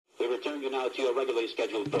return you now to your regularly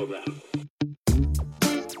scheduled program.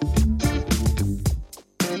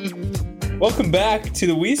 Welcome back to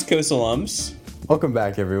the West Coast alums. Welcome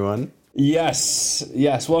back, everyone. Yes,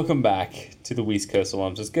 welcome back to the West Coast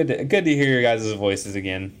alums. It's good to hear your guys' voices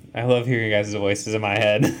again. I love hearing your guys' voices in my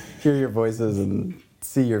head. Hear your voices and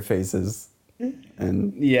see your faces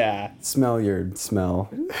and smell your smell.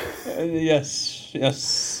 Yes.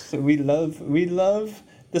 We love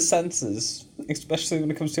the senses, especially when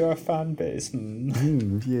it comes to our fan base.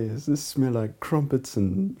 Yes, this smell like crumpets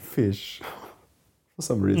and fish. For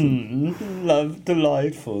some reason. Love,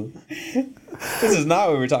 delightful. This is not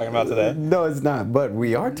what we're talking about today. No, it's not. But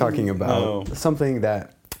we are talking about something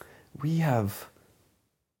that we have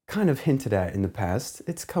kind of hinted at in the past.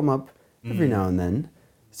 It's come up every now and then.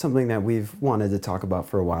 Something that we've wanted to talk about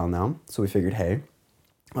for a while now. So we figured, hey,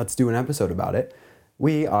 let's do an episode about it.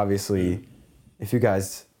 We obviously, if you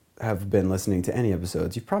guys have been listening to any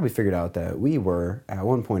episodes, you've probably figured out that we were, at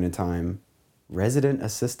one point in time, resident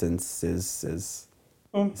assistants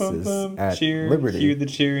at Cheer, Liberty. Hear the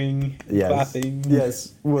cheering, clapping.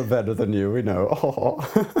 Yes, we're better than you, we know.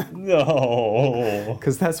 No.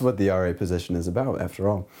 Because that's what the RA position is about, after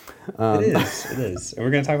all. It is. And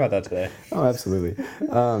we're going to talk about that today. Oh, absolutely.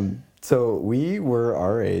 So we were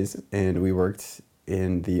RAs, and we worked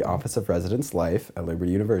in the Office of Residence Life at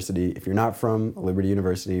Liberty University. If you're not from Liberty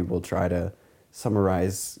University, we'll try to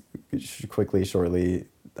summarize shortly,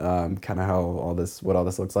 kind of what all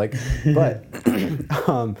this looks like. But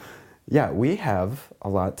we have a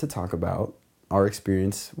lot to talk about. Our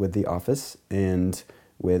experience with the office and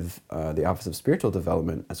with the Office of Spiritual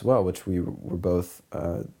Development as well, which we were both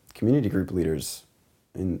community group leaders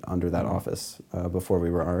under that office before we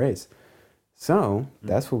were RAs. So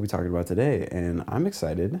that's what we're talking about today, and I'm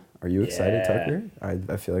excited. Are you excited, Tucker?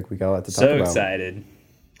 I feel like we got a lot to talk about. So excited.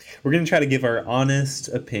 We're going to try to give our honest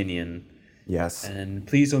opinion. Yes. And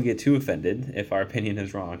please don't get too offended if our opinion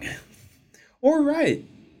is wrong. Or right.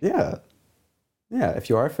 Yeah. Yeah, if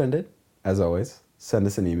you are offended, as always, send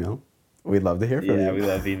us an email. We'd love to hear from you. Yeah, we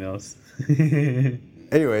love emails.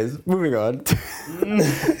 Anyways, moving on.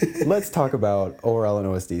 Let's talk about ORL and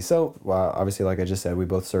OSD. So, obviously, like I just said, we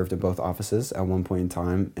both served in both offices at one point in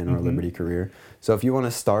time in our Liberty career. So if you want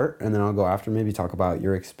to start, and then I'll go after, maybe talk about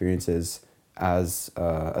your experiences as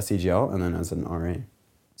a CGL and then as an RA.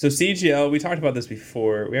 So CGL, we talked about this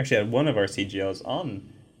before. We actually had one of our CGLs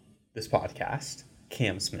on this podcast,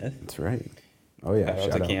 Cam Smith. That's right. Oh, yeah.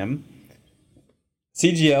 Shout out to Cam.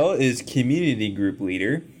 CGL is community group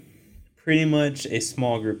leader, pretty much a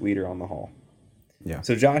small group leader on the hall. Yeah.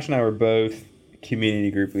 So Josh and I were both community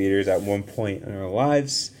group leaders at one point in our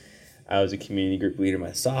lives. I was a community group leader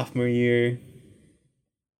my sophomore year,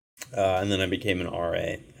 and then I became an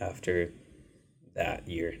RA after that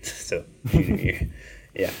year. So junior year.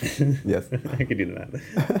 Yeah. Yes. I could do the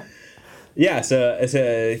math. Yeah, so as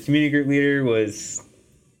a community group leader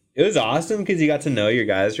it was awesome because you got to know your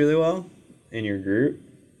guys really well in your group.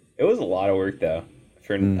 It was a lot of work though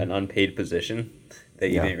for an unpaid position that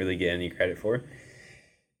you didn't really get any credit for.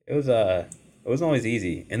 It wasn't always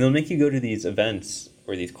easy. And they'll make you go to these events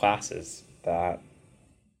or these classes that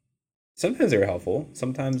sometimes they were helpful,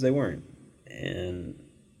 sometimes they weren't. And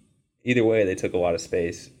either way, they took a lot of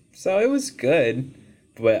space. So it was good,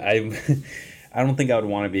 but I don't think I would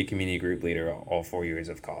want to be a community group leader all 4 years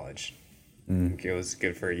of college. I think it was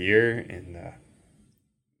good for a year and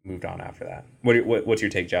moved on after that. What's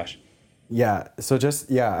your take, Josh? Yeah, so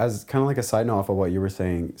as kind of like a side note off of what you were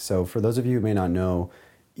saying. So for those of you who may not know,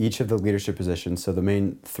 each of the leadership positions, so the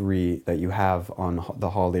main three that you have on the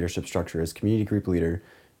hall leadership structure is community group leader,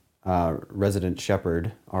 resident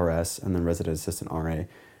shepherd, RS, and then resident assistant, RA.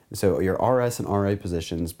 So your RS and RA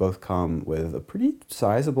positions both come with a pretty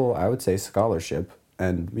sizable, I would say, scholarship.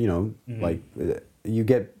 And, like you're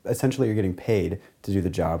getting paid to do the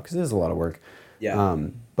job because it is a lot of work. Yeah.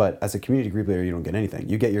 But as a community group leader, you don't get anything.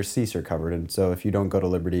 You get your CSER covered. And so if you don't go to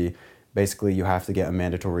Liberty, basically you have to get a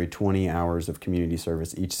mandatory 20 hours of community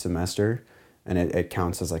service each semester. And it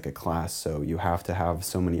counts as like a class. So you have to have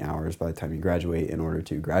so many hours by the time you graduate in order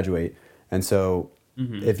to graduate. And so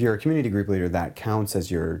if you're a community group leader, that counts as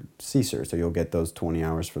your CSER. So you'll get those 20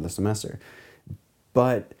 hours for the semester.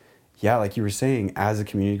 But yeah, like you were saying, as a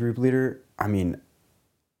community group leader, I mean,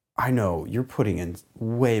 I know you're putting in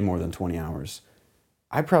way more than 20 hours.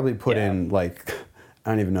 I probably put in like, I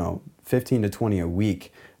don't even know, 15 to 20 a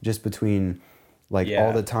week just between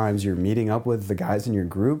all the times you're meeting up with the guys in your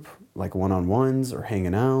group, like one-on-ones or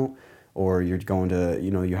hanging out, or you're going to,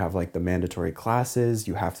 you have like the mandatory classes,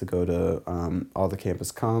 you have to go to all the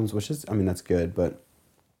campus comms, which is, I mean, that's good, but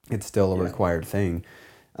it's still a required thing.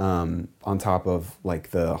 on top of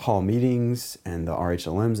like the hall meetings and the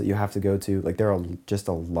RHLMs that you have to go to. Like there are just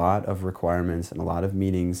a lot of requirements and a lot of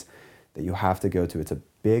meetings that you have to go to. It's a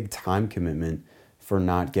big time commitment for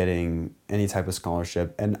not getting any type of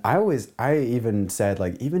scholarship. And I even said,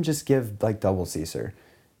 like, even just give like double CSER,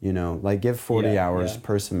 you know, like give 40 hours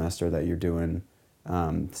per semester that you're doing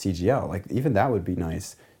CGL. Like even that would be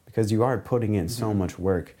nice because you are putting in so much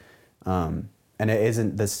work. And it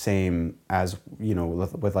isn't the same as, you know,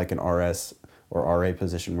 with like an RS or RA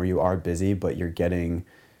position where you are busy, but you're getting,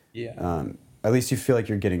 at least you feel like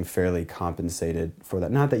you're getting fairly compensated for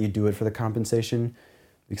that. Not that you do it for the compensation,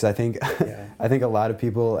 because I think I think a lot of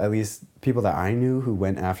people, at least people that I knew who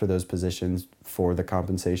went after those positions for the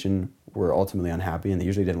compensation, were ultimately unhappy, and they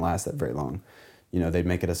usually didn't last that very long. You know, they'd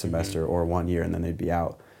make it a semester or 1 year, and then they'd be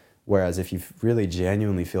out. Whereas if you really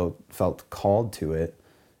genuinely felt called to it,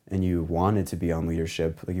 and you wanted to be on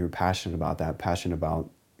leadership, like you were passionate about that, passionate about,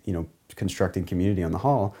 you know, constructing community on the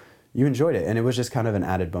hall, you enjoyed it. And it was just kind of an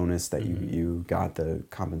added bonus that you got the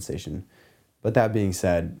compensation. But that being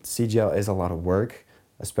said, CGL is a lot of work,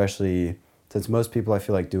 especially since most people I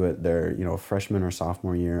feel like do it their, you know, freshman or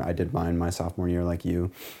sophomore year. I did mine my sophomore year like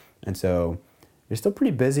you. And so you're still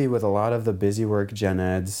pretty busy with a lot of the busy work gen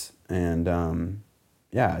eds. And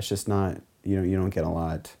it's just not, you know, you don't get a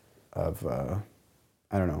lot of,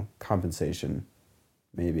 I don't know, compensation,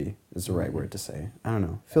 maybe is the right word to say. I don't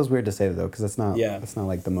know. It feels weird to say though, because that's not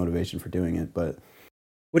like the motivation for doing it. But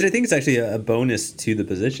which I think is actually a bonus to the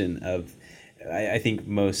position of, I think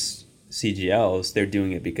most CGLs, they're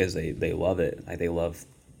doing it because they love it. Like they love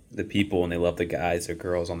the people and they love the guys or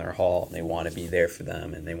girls on their hall and they want to be there for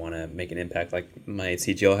them and they want to make an impact. Like my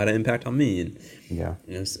CGL had an impact on me and you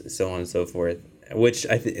know, so on and so forth. Which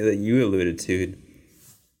I think that you alluded to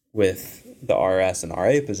with the RS and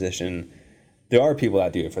RA position, there are people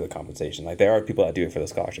that do it for the compensation. Like there are people that do it for the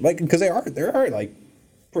scholarship. Like because there are like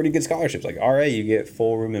pretty good scholarships. Like RA, you get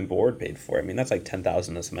full room and board paid for. I mean that's like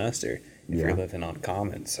 $10,000 a semester if you're living on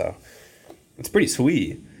Commons. So it's pretty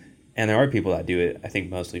sweet. And there are people that do it. I think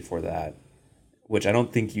mostly for that, which I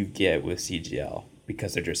don't think you get with CGL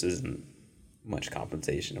because there just isn't much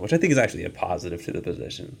compensation, which I think is actually a positive to the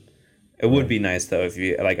position. It would be nice though if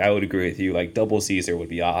you like. I would agree with you. Like double CSER would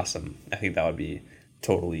be awesome. I think that would be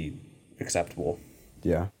totally acceptable.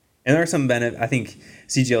 Yeah. And there are some benefits. I think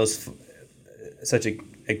CGL is such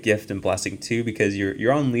a gift and blessing too because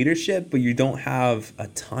you're on leadership, but you don't have a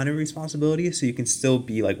ton of responsibility, so you can still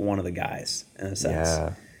be like one of the guys in a sense.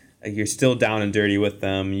 Yeah. Like you're still down and dirty with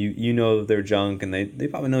them. You know their junk, and they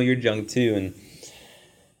probably know your junk too,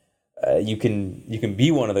 and you can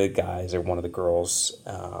be one of the guys or one of the girls.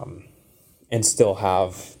 And still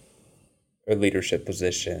have a leadership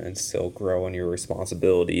position and still grow in your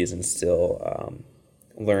responsibilities and still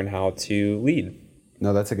learn how to lead.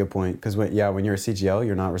 No, that's a good point. Because when you're a CGL,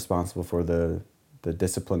 you're not responsible for the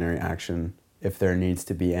disciplinary action if there needs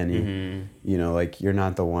to be any. You know, like you're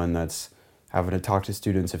not the one that's having to talk to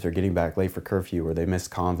students if they're getting back late for curfew or they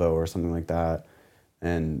missed convo or something like that.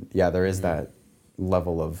 And there is that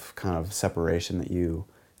level of kind of separation that you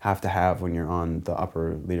have to have when you're on the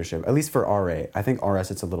upper leadership, at least for RA. I think RS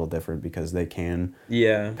it's a little different because they can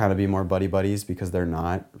kind of be more buddies because they're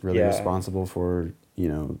not really responsible for, you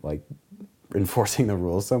know, like enforcing the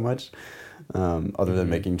rules so much, other than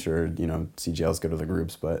making sure, you know, CGLs go to the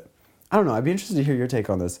groups. But I don't know, I'd be interested to hear your take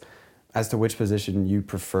on this as to which position you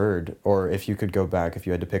preferred, or if you could go back if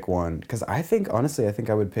you had to pick one. Because I think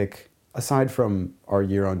I would pick, aside from our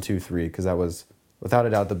year on 2-3, because that was without a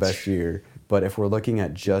doubt the best year. But if we're looking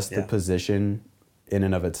at just the position in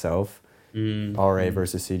and of itself, RA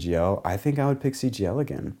versus CGL, I think I would pick CGL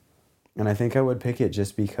again. And I think I would pick it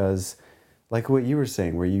just because, like what you were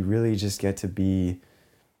saying, where you really just get to be,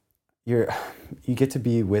 you get to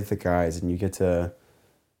be with the guys and you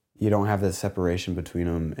don't have that separation between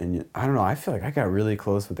them. And I don't know, I feel like I got really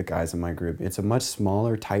close with the guys in my group. It's a much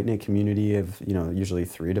smaller, tight-knit community of, you know, usually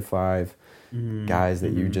 3 to 5 guys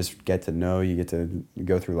that you just get to know, you get to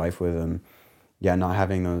go through life with them. Yeah, not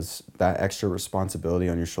having that extra responsibility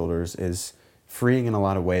on your shoulders is freeing in a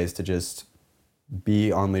lot of ways to just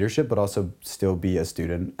be on leadership, but also still be a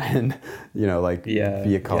student and, you know, like be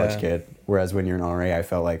a college kid. Whereas when you're an RA, I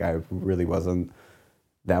felt like I really wasn't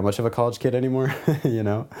that much of a college kid anymore, you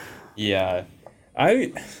know? Yeah.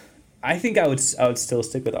 I think I would still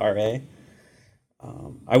stick with RA.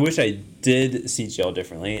 I wish I did CGL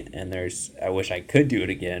differently, and I wish I could do it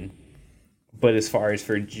again. But as far as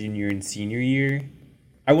for junior and senior year,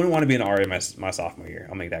 I wouldn't want to be an RA my sophomore year.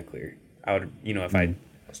 I'll make that clear. I would, you know, if I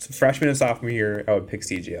freshman and sophomore year, I would pick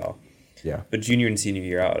CGL. Yeah. But junior and senior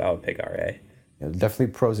year, I would pick RA. Yeah, definitely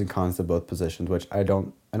pros and cons to both positions, which I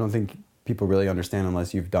don't think people really understand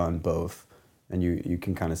unless you've done both, and you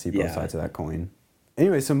can kind of see both Yeah. sides of that coin.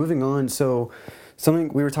 Anyway, so moving on, so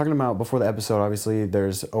something we were talking about before the episode, obviously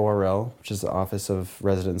there's ORL, which is the Office of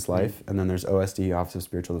Residence Life, and then there's OSD, Office of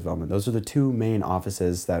Spiritual Development. Those are the two main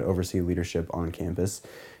offices that oversee leadership on campus,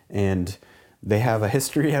 and they have a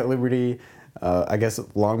history at Liberty. I guess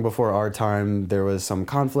long before our time, there was some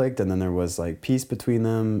conflict, and then there was like peace between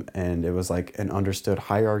them, and it was like an understood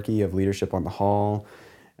hierarchy of leadership on the hall.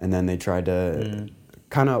 And then they tried to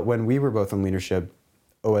kind of, when we were both in leadership,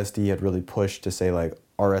 OSD had really pushed to say like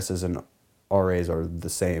RSs and RAs are the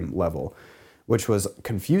same level, which was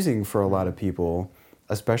confusing for a lot of people,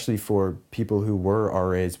 especially for people who were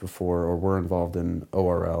RAs before or were involved in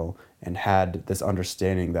ORL and had this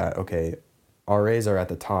understanding that, okay, RAs are at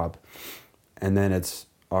the top, and then it's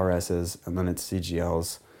RSs, and then it's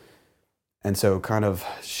CGLs. And so kind of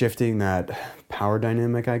shifting that power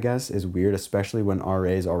dynamic, I guess, is weird, especially when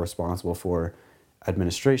RAs are responsible for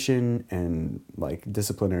administration and like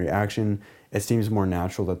disciplinary action. It seems more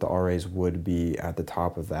natural that the RAs would be at the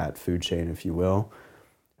top of that food chain, if you will.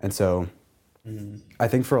 And so I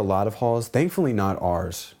think for a lot of halls, thankfully not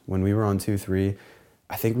ours, when we were on 2-3,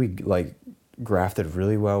 I think we like grafted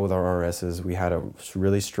really well with our RSs. We had a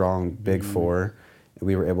really strong big four.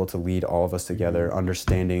 We were able to lead all of us together,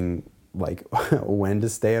 understanding like when to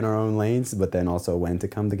stay in our own lanes, but then also when to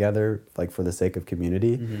come together, like for the sake of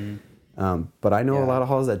community. But I know a lot of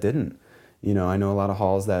halls that didn't. You know, I know a lot of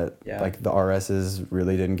halls that like the RSs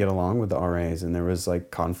really didn't get along with the RAs, and there was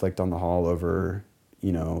like conflict on the hall over,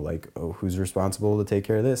 you know, like, oh, who's responsible to take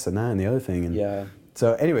care of this and that and the other thing. And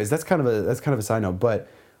so anyways, that's kind of a side note. But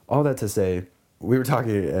all that to say, we were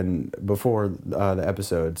talking and before the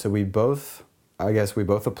episode, so we both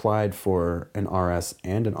applied for an RS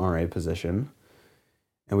and an RA position,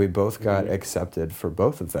 and we both got accepted for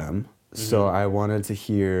both of them. So I wanted to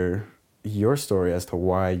hear your story as to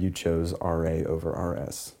why you chose RA over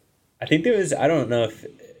RS. I think I don't know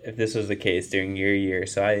if this was the case during your year.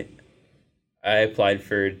 So I applied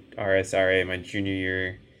for RSRA my junior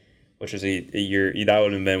year, which was a year, that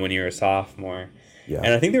would have been when you were a sophomore. Yeah.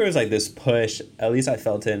 And I think there was like this push, at least I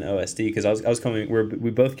felt it in OSD, because I was coming,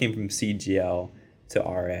 we both came from CGL to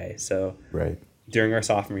RA. So during our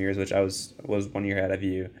sophomore years, which I was 1 year ahead of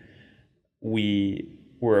you, we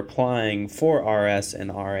were applying for RS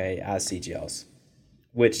and RA as CGLs,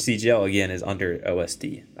 which CGL again is under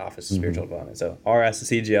OSD, Office of Spiritual Development. So RS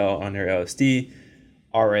is CGL under OSD,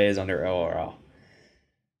 RA is under ORL.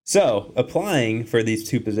 So applying for these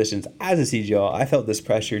two positions as a CGL, I felt this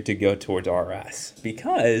pressure to go towards RS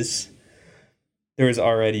because there was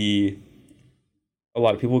already a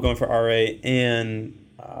lot of people going for RA, and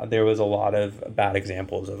there was a lot of bad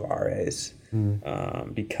examples of RAs.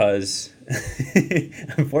 Because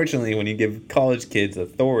unfortunately, when you give college kids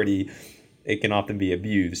authority, it can often be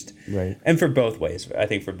abused. And for both ways, I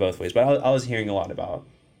think for both ways. But I was hearing a lot about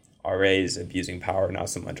RAs abusing power, not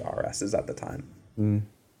so much RSs at the time.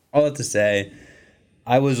 All that to say,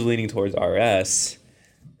 I was leaning towards RS.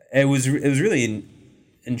 It was really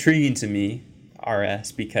intriguing to me,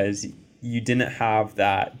 RS, because you didn't have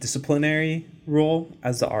that disciplinary role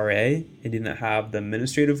as the RA. It didn't have the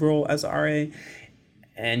administrative role as the RA.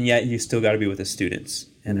 And yet you still got to be with the students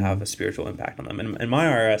and have a spiritual impact on them. And my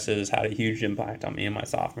RSs had a huge impact on me in my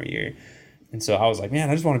sophomore year. And so I was like, man,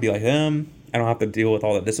 I just want to be like them. I don't have to deal with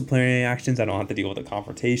all the disciplinary actions. I don't have to deal with the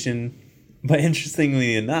confrontation. But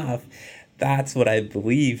interestingly enough, that's what I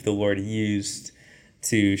believe the Lord used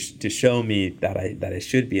to show me that I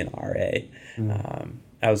should be an RA.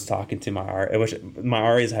 I was talking to my RA, which my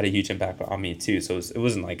RAs had a huge impact on me too. So it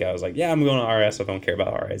wasn't like I was like, yeah, I'm going to RS, so I don't care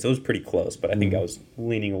about RAs. It was pretty close, but I think I was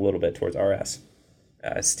leaning a little bit towards RS.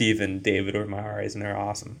 Steve and David were my RAs, and they're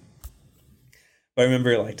awesome. But I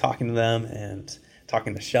remember like talking to them and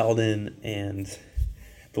talking to Sheldon, and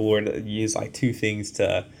the Lord used like two things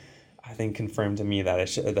to, I think, confirm to me that I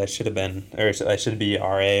should be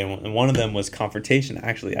RA, and one of them was confrontation.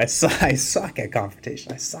 Actually, I suck at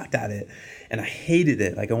confrontation. I sucked at it, and I hated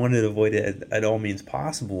it. Like I wanted to avoid it at all means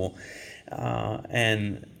possible,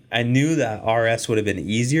 and I knew that RS would have been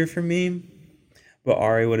easier for me, but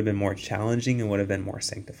RA would have been more challenging and would have been more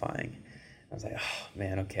sanctifying. I was like, oh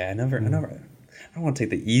man, okay, I don't want to take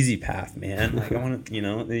the easy path, man. Like I want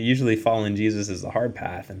to, usually following Jesus is the hard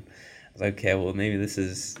path, and I was like, okay, well, maybe this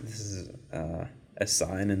is a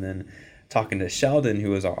sign. And then talking to Sheldon, who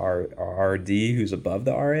was our RD, who's above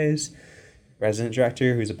the RAs, resident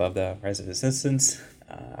director, who's above the resident assistants,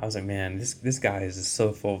 I was like, man, this guy is just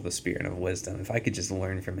so full of the spirit of wisdom. If I could just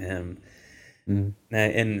learn from him.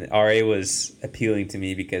 And RA was appealing to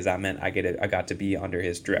me because that meant I got to be under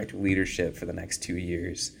his direct leadership for the next 2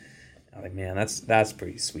 years. I was like, man, that's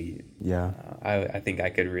pretty sweet. Yeah. I think I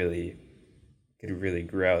could really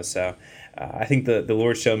grow. So I think the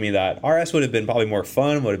Lord showed me that RS would have been probably more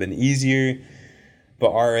fun, would have been easier,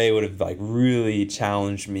 but RA would have like really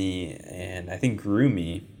challenged me and I think grew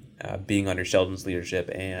me, being under Sheldon's leadership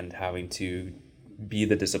and having to be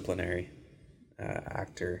the disciplinary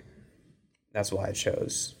actor. That's why I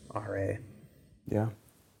chose RA. Yeah.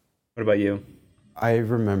 What about you? I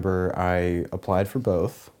remember I applied for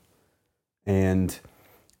both. And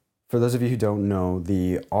for those of you who don't know,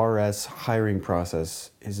 the RS hiring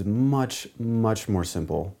process is much, much more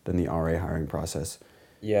simple than the RA hiring process.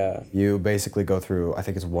 Yeah. You basically go through, I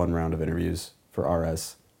think it's one round of interviews for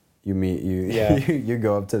RS. You meet, you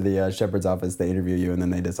go up to the shepherd's office, they interview you, and then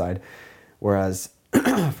they decide. Whereas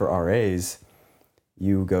for RAs,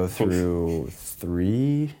 you go through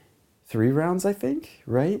three rounds, I think,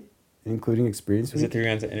 right? Including experience. Is it 3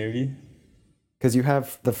 rounds of interview? Because you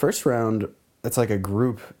have the first round, it's like a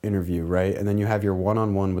group interview, right? And then you have your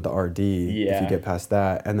one-on-one with the RD if you get past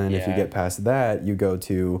that. And then if you get past that, you go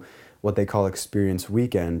to what they call experience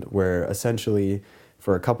weekend, where essentially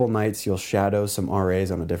for a couple nights, you'll shadow some RAs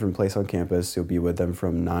on a different place on campus. You'll be with them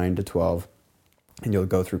from 9 to 12. And you'll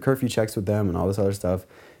go through curfew checks with them and all this other stuff.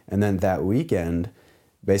 And then that weekend,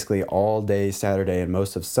 basically all day Saturday and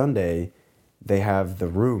most of Sunday, they have the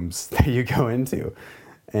rooms that you go into.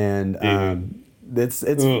 And it's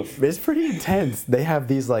pretty intense. They have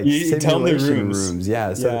these like simulation rooms.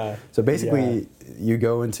 Yeah. So basically you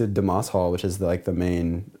go into DeMoss Hall, which is the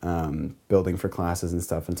main building for classes and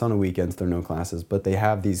stuff. And it's on the weekends, there are no classes, but they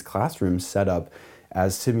have these classrooms set up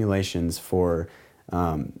as simulations for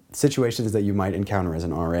situations that you might encounter as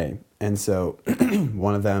an RA. And so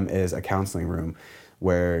one of them is a counseling room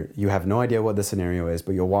where you have no idea what the scenario is,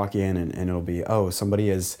 but you'll walk in and it'll be, oh, somebody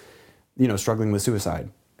is, struggling with suicide.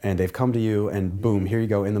 And they've come to you and boom, here you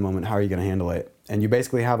go in the moment. How are you going to handle it? And you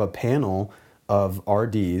basically have a panel of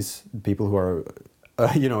RDs, people who are,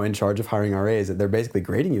 in charge of hiring RAs. They're basically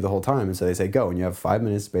grading you the whole time. And so they say, go. And you have 5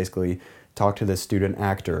 minutes to basically talk to the student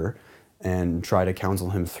actor and try to counsel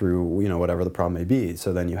him through, whatever the problem may be.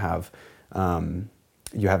 So then you have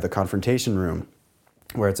the confrontation room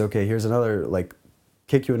where it's, okay, here's another,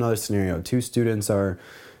 kick you another scenario. 2 students are...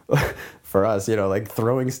 for us,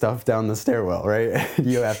 throwing stuff down the stairwell, right?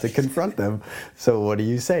 You have to confront them. So what do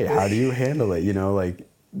you say? How do you handle it?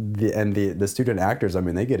 The student actors,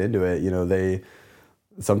 they get into it.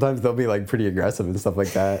 Sometimes they'll be pretty aggressive and stuff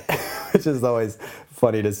like that, which is always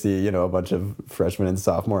funny to see, a bunch of freshman and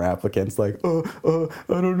sophomore applicants I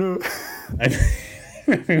don't know. I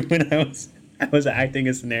remember when I was acting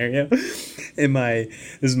a scenario this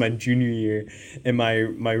is my junior year, and my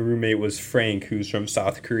roommate was Frank, who's from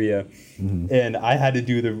South Korea, and I had to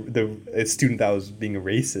do a student that was being a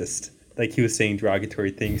racist, he was saying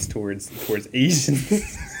derogatory things towards Asians.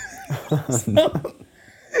 So,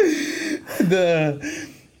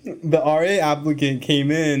 the RA applicant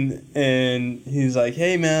came in and he's like,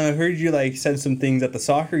 hey man, I heard you said some things at the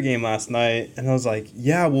soccer game last night, and I was like,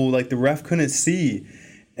 yeah, well, the ref couldn't see.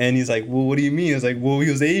 And he's like, well, what do you mean? I was like, well, he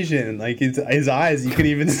was Asian. His eyes, you couldn't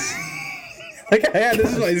even see.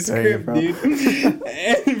 This is my script, dude.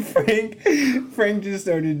 And Frank just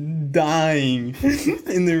started dying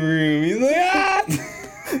in the room. He's like, ah!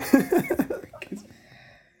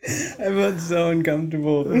 I felt so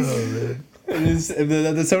uncomfortable. Oh, man. And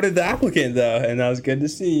so did the applicant, though. And that was good to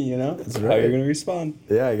see, That's how right. you're going to respond.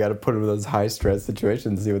 Yeah, you got to put them in those high-stress situations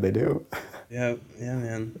and see what they do. Yeah,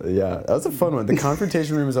 man. Yeah, that was a fun one. The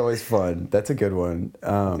confrontation room is always fun. That's a good one.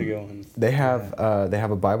 That's a good one. They have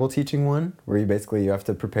a Bible teaching one where you have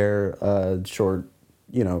to prepare a short,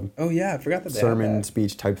 Oh yeah, I forgot that sermon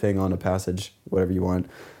speech type thing on a passage, whatever you want.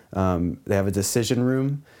 They have a decision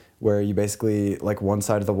room where you basically one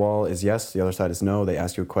side of the wall is yes, the other side is no. They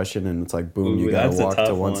ask you a question and it's boom, you gotta walk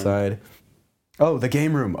to one side. Oh, the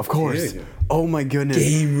game room, of course. Dude. Oh my goodness.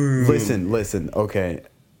 Game room. Listen. Okay.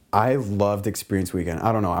 I loved Experience Weekend.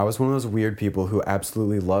 I don't know. I was one of those weird people who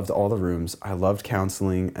absolutely loved all the rooms. I loved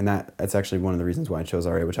counseling, and that's actually one of the reasons why I chose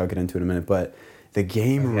RA, which I'll get into in a minute. But the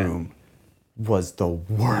game room was the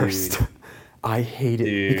worst. Dude. I hate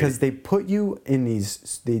it because they put you in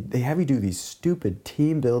these. They have you do these stupid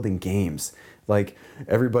team building games.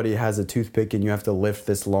 Everybody has a toothpick, and you have to lift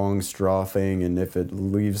this long straw thing, and if it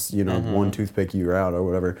leaves, one toothpick, you're out or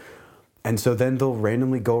whatever. And so then they'll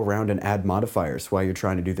randomly go around and add modifiers while you're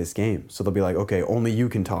trying to do this game. So they'll be like, okay, only you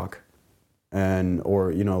can talk.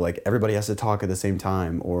 Or everybody has to talk at the same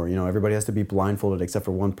time. Or, everybody has to be blindfolded except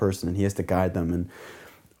for one person and he has to guide them. And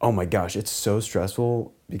Oh my gosh, it's so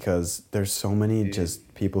stressful because there's so many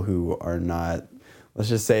just people who are not, let's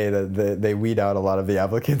just say that they weed out a lot of the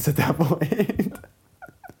applicants at that point.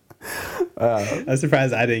 I'm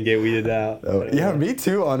surprised I didn't get weeded out. Yeah, me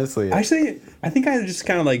too, honestly. Actually, I think I just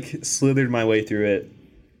kind of like slithered my way through it.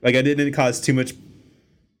 Like I didn't cause too much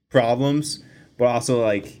problems, but also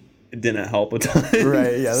like it didn't help a ton.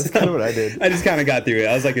 Right, yeah, that's kind of what I did. I just kind of got through it.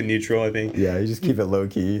 I was like a neutral, I think. Yeah, you just keep it low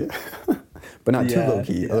key. But not too Yeah, low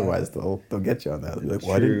key, yeah. otherwise they'll get you on that. They'll be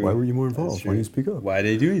like, True. why were you more involved? That's Why didn't you true. speak up? Why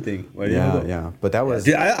did they do anything? Why did Yeah, they yeah. But that was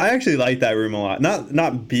Dude, I actually liked that room a lot.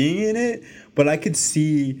 Not being in it, but I could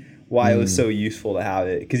see why it was so useful to have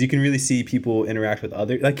it, because you can really see people interact with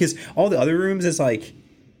other, like, because all the other rooms is like,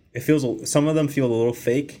 it feels, some of them feel a little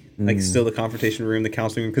fake, like still the confrontation room, the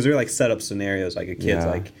counseling room, because they're like set up scenarios, like a kid's Yeah,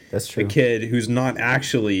 like that's true. a kid who's not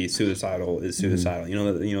actually suicidal is suicidal. You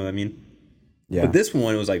know what I mean? yeah. But this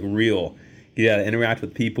one was like real. You had to interact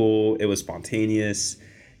with people. It was spontaneous.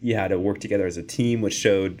 You had to work together as a team, which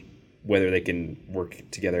showed whether they can work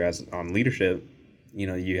together as on leadership. You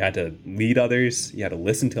know, you had to lead others. You had to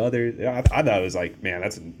listen to others. I thought it was like, man,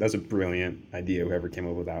 that's a brilliant idea. Whoever came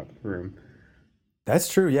up with that room. That's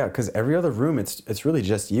true, yeah, because every other room, it's really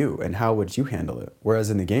just you, and how would you handle it? Whereas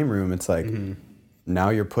in the game room, it's like, now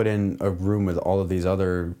you're put in a room with all of these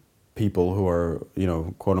other people who are, you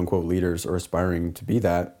know, quote unquote leaders or aspiring to be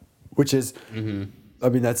that, which is, I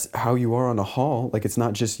mean, that's how you are on a hall. Like, it's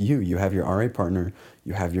not just you. You have your RA partner,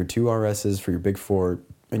 you have your 2 RSs for your big 4,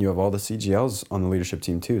 and you have all the CGLs on the leadership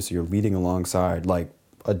team too. So you're leading alongside like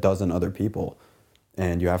a dozen other people.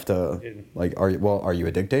 And you have to, like, are you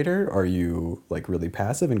a dictator? Are you like really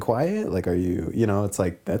passive and quiet? Like, are you, you know, it's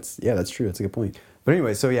like, that's true. That's a good point. But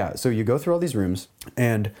anyway, so yeah, so you go through all these rooms,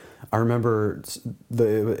 and I remember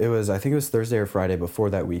I think it was Thursday or Friday before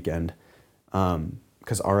that weekend,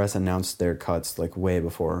 because RS announced their cuts like way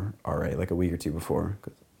before RA, like a week or two before.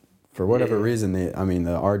 For whatever reason,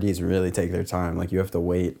 the RDs really take their time. Like, you have to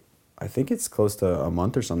wait. I think it's close to a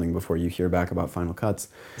month or something before you hear back about final cuts.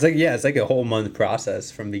 It's like a whole month process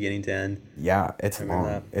from beginning to end. Yeah, it's long.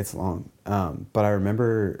 that. It's long. But I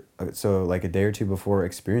remember, so like a day or two before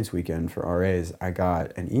Experience Weekend for RAs, I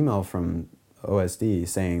got an email from OSD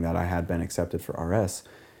saying that I had been accepted for RS.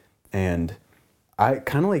 And I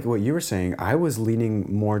kind of like what you were saying, I was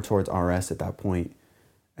leaning more towards RS at that point.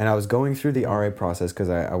 And I was going through the RA process because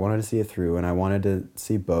I wanted to see it through, and I wanted to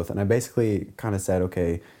see both. And I basically kind of said,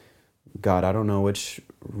 okay, God, I don't know which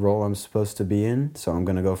role I'm supposed to be in, so I'm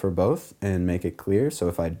going to go for both and make it clear. So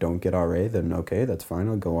if I don't get RA, then okay, that's fine.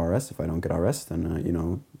 I'll go RS. If I don't get RS, then, you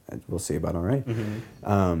know, we'll see about RA.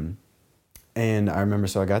 And I remember,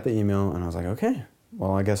 so I got the email, and I was like, okay,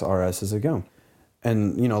 well, I guess RS is a go.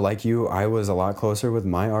 And, you know, like you, I was a lot closer with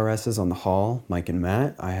my RSs on the hall, Mike and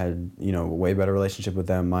Matt. I had, you know, a way better relationship with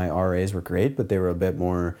them. My RAs were great, but they were a bit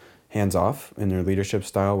more hands-off in their leadership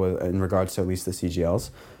style in regards to at least the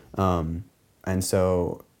CGLs. And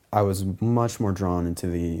so I was much more drawn into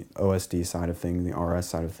the OSD side of thing, the RS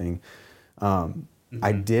side of thing.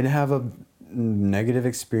 I did have a negative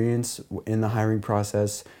experience in the hiring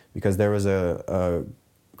process because there was a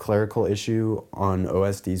clerical issue on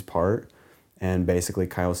OSD's part. And basically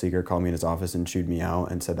Kyle Seeger called me in his office and chewed me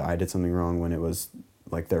out and said that I did something wrong when it was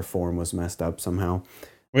like their form was messed up somehow.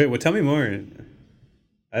 Wait, well, tell me more.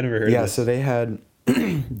 I never heard of this. Yeah, so they had,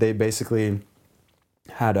 they basically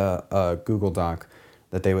had a Google Doc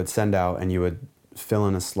that they would send out, and you would fill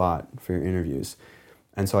in a slot for your interviews.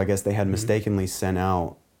 And so I guess they had mistakenly sent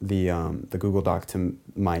out the Google Doc to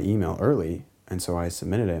my email early, and so I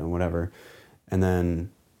submitted it and whatever. And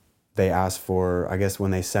then they asked for, I guess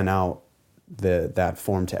when they sent out that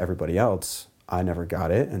form to everybody else, I never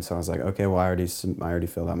got it, and so I was like, okay, well, I already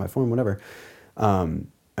filled out my form, whatever. And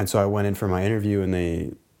so I went in for my interview, and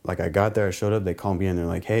I got there, I showed up, they called me in, they're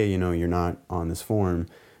like, hey, you know, you're not on this form. And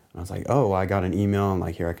I was like, oh, well, I got an email, and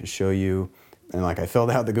like, here, I can show you. And like, I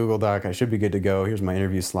filled out the Google Doc, I should be good to go, here's my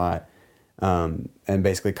interview slot. And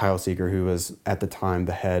basically Kyle Seeger, who was at the time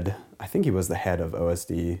I think he was the head of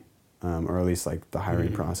OSD, or at least like the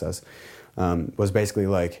hiring process, was basically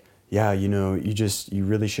like, yeah, you know, you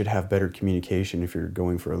really should have better communication if you're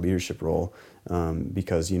going for a leadership role,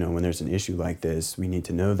 because, you know, when there's an issue like this, we need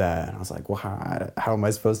to know that. And I was like, well, how am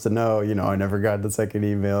I supposed to know? You know, I never got the second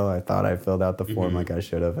email. I thought I filled out the form like I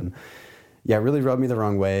should have. And yeah, it really rubbed me the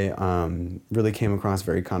wrong way. Really came across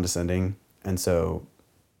very condescending. And so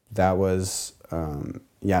that was,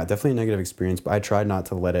 definitely a negative experience, but I tried not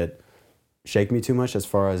to let it shake me too much as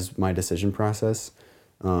far as my decision process.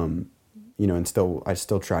 You know, and I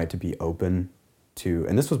still tried to be open to,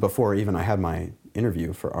 and this was before even I had my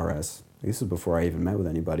interview for RS. This was before I even met with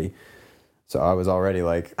anybody. So I was already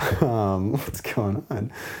like, what's going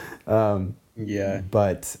on? Yeah.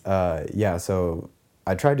 But yeah, so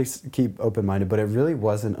I tried to keep open-minded, but it really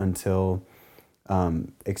wasn't until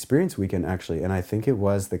experience weekend, actually, and I think it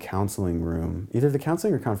was the counseling room, either the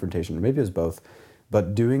counseling or confrontation, or maybe it was both,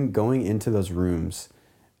 but going into those rooms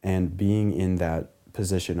and being in that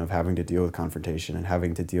position of having to deal with confrontation and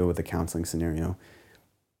having to deal with the counseling scenario,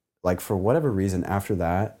 like for whatever reason, after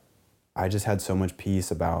that, I just had so much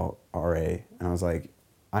peace about RA, and I was like,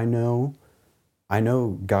 I know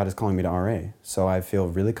God is calling me to RA, so I feel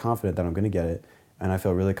really confident that I'm going to get it, and I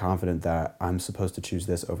feel really confident that I'm supposed to choose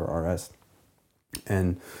this over RS.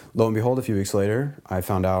 And lo and behold, a few weeks later, I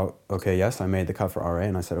found out, okay, yes, I made the cut for RA,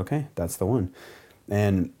 and I said, okay, that's the one.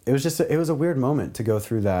 And it was it was a weird moment to go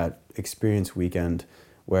through that experience weekend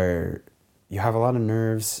where you have a lot of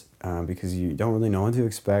nerves because you don't really know what to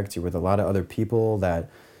expect. You're with a lot of other people that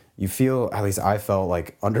you feel, at least I felt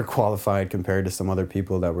like underqualified compared to some other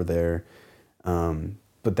people that were there.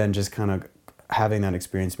 But then just kind of having that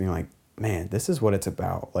experience being like, man, this is what it's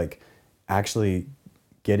about. Like actually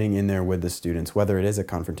getting in there with the students, whether it is a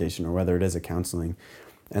confrontation or whether it is a counseling.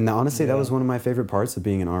 And honestly, that was one of my favorite parts of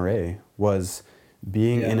being an RA, was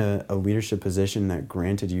being in a leadership position that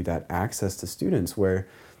granted you that access to students, where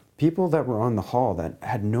people that were on the hall that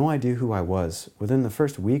had no idea who I was within the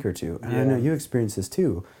first week or two, and I know you experienced this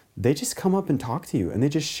too, they just come up and talk to you and they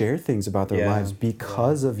just share things about their lives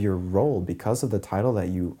because of your role, because of the title that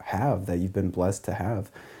you have, that you've been blessed to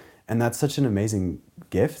have. And that's such an amazing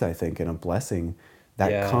gift, I think, and a blessing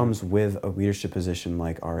that comes with a leadership position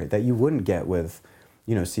like RA that you wouldn't get with,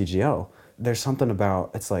 CGL. There's something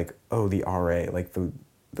about, it's like, oh, the RA, like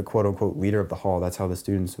the quote unquote leader of the hall, that's how the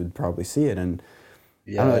students would probably see it. And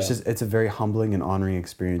I don't know, it's a very humbling and honoring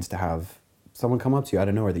experience to have someone come up to you out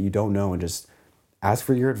of nowhere that you don't know and just ask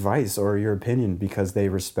for your advice or your opinion because they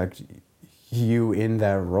respect you in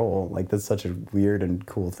that role. Like that's such a weird and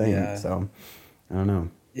cool thing. Yeah. So I don't know.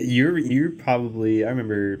 You're probably, I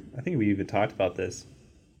remember, I think we even talked about this,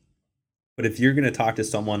 but if you're going to talk to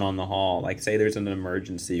someone on the hall, like say there's an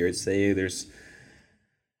emergency or say there's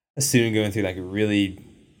a student going through like a really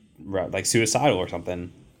like suicidal or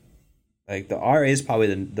something, like the RA is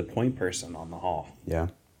probably the point person on the hall. Yeah.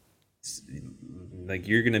 Like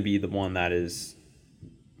you're going to be the one that is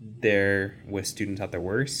there with students at their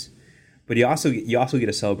worst, but you also get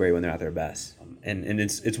to celebrate when they're at their best. And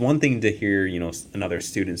it's one thing to hear, another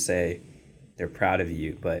student say they're proud of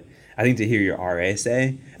you, but I think to hear your RA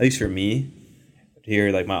say, at least for me, to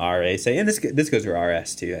hear like my RA say, and this goes for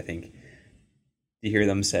RS too, I think, to hear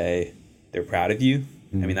them say they're proud of you,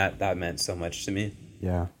 I mean that meant so much to me.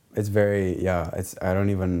 Yeah. It's very, it's I don't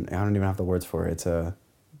even have the words for it. It's a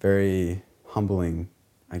very humbling,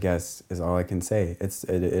 I guess, is all I can say. It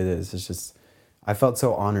is. It's just, I felt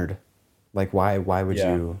so honored. Like why would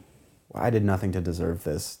you? I did nothing to deserve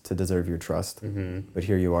this, to deserve your trust. Mm-hmm. But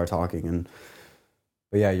here you are talking,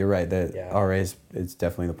 but yeah, you're right. That RA is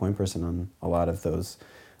definitely the point person on a lot of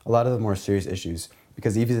the more serious issues.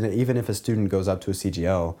 Because even if a student goes up to a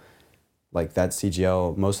CGL, like that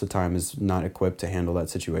CGL most of the time is not equipped to handle that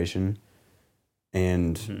situation,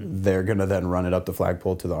 and they're gonna then run it up the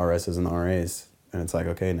flagpole to the RSs and the RAs, and it's like,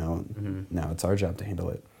 okay, now it's our job to handle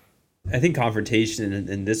it. I think confrontation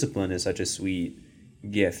and discipline is such a sweet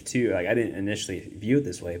gift too. Like I didn't initially view it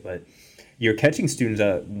this way, but you're catching students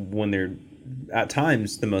when they're at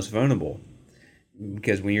times the most vulnerable,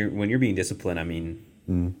 because when you're being disciplined, I mean,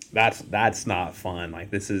 that's not fun. Like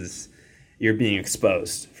you're being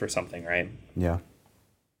exposed for something, right? Yeah.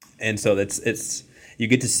 And so it's you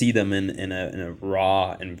get to see them in a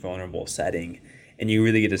raw and vulnerable setting, and you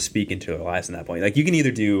really get to speak into their lives in that point. Like you can either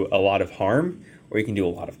do a lot of harm or you can do a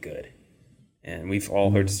lot of good. And we've all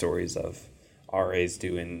heard stories of RAs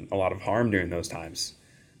doing a lot of harm during those times.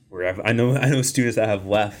 Where I know students that have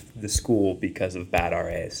left the school because of bad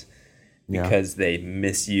RAs, because they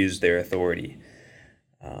misused their authority.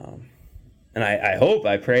 And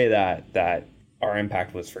I pray that our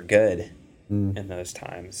impact was for good in those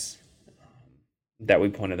times, that we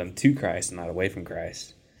pointed them to Christ and not away from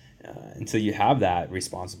Christ. And so you have that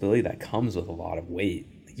responsibility that comes with a lot of weight.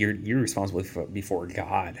 You're responsible before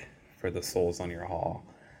God for the souls on your hall.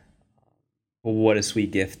 But what a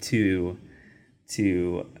sweet gift to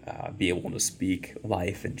be able to speak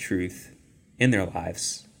life and truth in their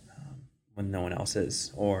lives when no one else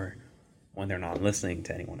is, or when they're not listening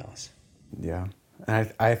to anyone else. Yeah,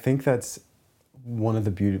 and I think that's one of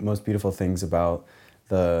the most beautiful things about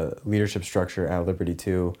the leadership structure at Liberty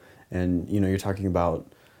too. And you're talking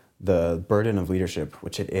about the burden of leadership,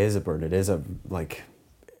 which it is a burden. It is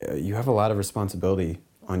you have a lot of responsibility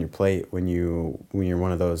on your plate when you're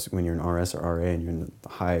one of those, when you're an RS or RA and you're in the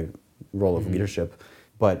high role of leadership.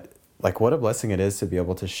 But like, what a blessing it is to be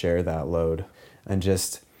able to share that load and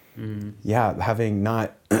just, having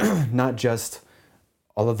not just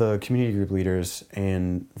all of the community group leaders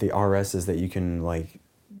and the RSs that you can like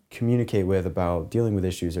communicate with about dealing with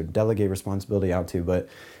issues or delegate responsibility out to, but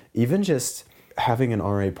even just having an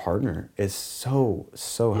RA partner is so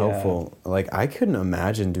helpful. Like, I couldn't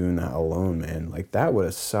imagine doing that alone, man. Like, that would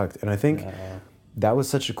have sucked. And I think that was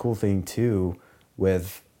such a cool thing too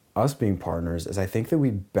with us being partners, is I think that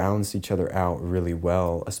we balanced each other out really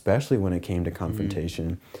well, especially when it came to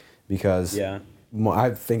confrontation, because I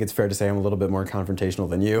think it's fair to say I'm a little bit more confrontational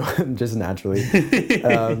than you, just naturally.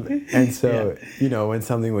 And so, you know, when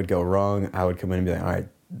something would go wrong, I would come in and be like, all right,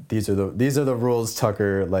 these are the rules,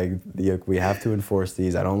 Tucker. Like, we have to enforce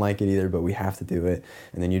these. I don't like it either, but we have to do it.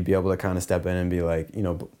 And then you'd be able to kind of step in and be like, you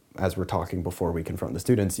know, as we're talking before we confront the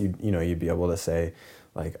students, you'd be able to say,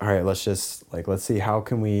 like, all right, let's see, how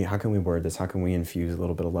can we word this? How can we infuse a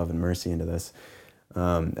little bit of love and mercy into this?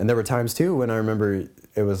 And there were times too when I remember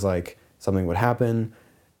it was like something would happen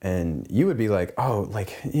and you would be like, oh,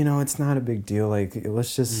 like, you know, it's not a big deal. Like,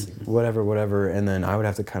 let's just whatever. And then I would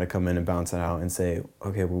have to kind of come in and bounce it out and say,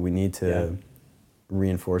 okay, well, we need to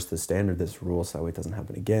reinforce this standard, this rule, so that way it doesn't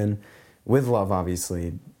happen again, with love,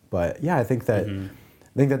 obviously. But yeah, I think that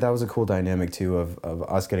that was a cool dynamic too of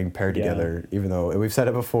us getting paired together, even though we've said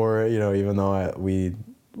it before, you know, even though we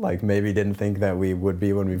like maybe didn't think that we would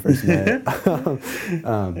be when we first met,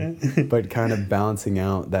 but kind of balancing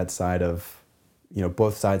out that side of, you know,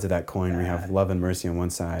 both sides of that coin. We have love and mercy on one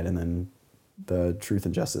side and then the truth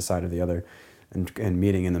and justice side of the other, and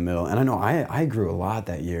meeting in the middle. And I know I grew a lot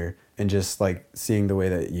that year, and just like seeing the way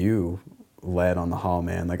that you led on the hall,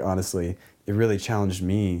 man, like honestly, it really challenged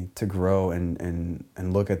me to grow and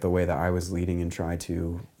look at the way that I was leading and try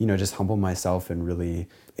to, you know, just humble myself and really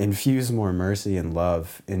infuse more mercy and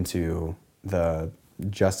love into the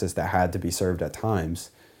justice that had to be served at times,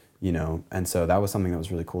 you know. And so that was something that was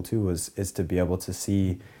really cool too, is to be able to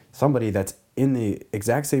see somebody that's in the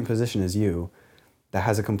exact same position as you that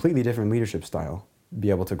has a completely different leadership style be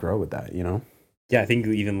able to grow with that, you know. I think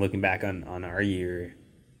even looking back on our year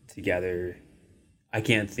together, I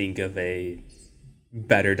can't think of a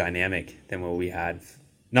better dynamic than what we had.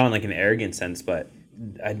 Not in like an arrogant sense, but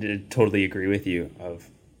I did totally agree with you of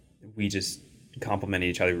we just complemented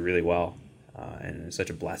each other really well. And it was such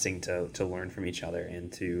a blessing to learn from each other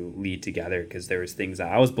and to lead together, because there was things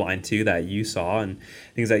that I was blind to that you saw, and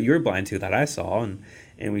things that you were blind to that I saw,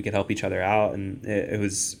 and we could help each other out. And it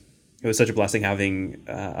was such a blessing having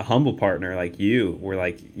a humble partner like you, where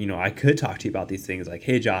like, you know, I could talk to you about these things like,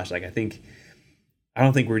 hey Josh, like I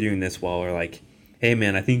don't think we're doing this well, or like, hey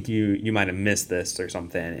man, I think you might have missed this or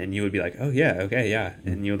something, and you would be like, oh yeah, okay, yeah,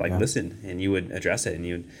 and you would like listen and you would address it,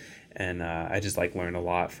 and I just like learned a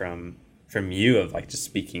lot from you of like just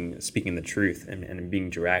speaking the truth and being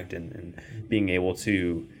direct and being able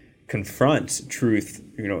to confront truth,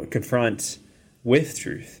 you know, confront with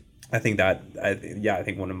truth. I think I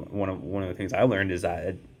think one of the things I learned is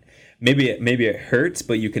that maybe it hurts,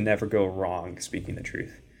 but you can never go wrong speaking the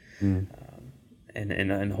truth.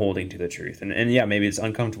 And holding to the truth, and yeah, maybe it's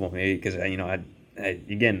uncomfortable, maybe because you know, I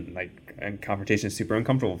again, like, confrontation is super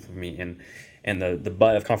uncomfortable for me, and the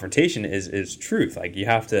butt of confrontation is truth. Like, you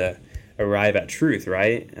have to arrive at truth,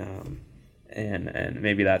 right? And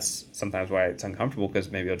maybe that's sometimes why it's uncomfortable,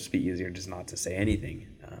 because maybe it'll just be easier just not to say anything.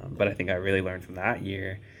 But I think I really learned from that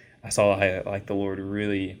year. I saw how like the Lord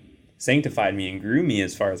really sanctified me and grew me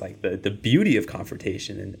as far as like the beauty of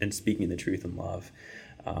confrontation and speaking the truth in love.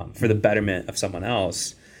 For the betterment of someone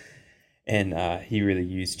else, and he really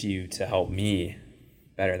used you to help me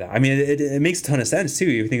better that. I mean, it makes a ton of sense too.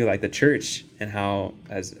 You think of like the church and how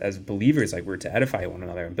as believers, like, we're to edify one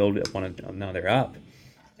another and build one another up,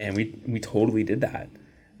 and we totally did that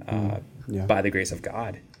by the grace of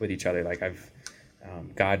God with each other. Like,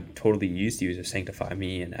 God totally used you to sanctify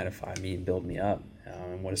me and edify me and build me up.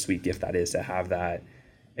 And what a sweet gift that is to have that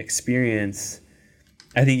experience.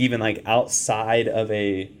 I think even like outside of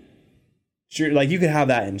a church, like you could have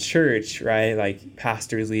that in church, right? Like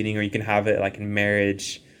pastors leading, or you can have it like in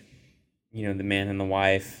marriage, you know, the man and the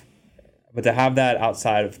wife. But to have that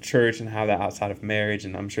outside of church and have that outside of marriage,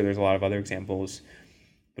 and I'm sure there's a lot of other examples,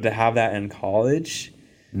 but to have that in college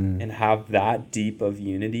and have that deep of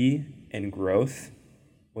unity and growth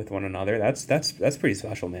with one another, that's pretty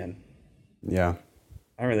special, man. Yeah.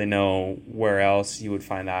 I don't really know where else you would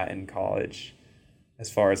find that in college, as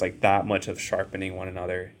far as like that much of sharpening one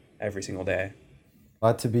another every single day.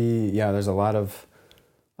 There's a lot of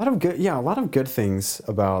good things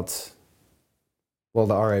about well,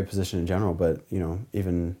 the RA position in general, but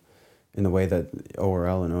even in the way that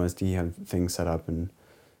ORL and OSD have things set up, and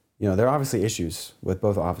there are obviously issues with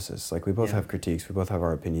both offices. Like we both have critiques, we both have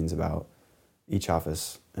our opinions about each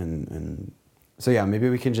office, and so yeah, maybe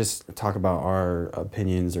we can just talk about our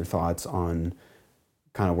opinions or thoughts on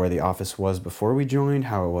kind of where the office was before we joined,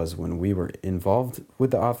 how it was when we were involved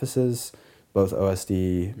with the offices, both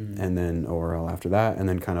OSD and then ORL after that, and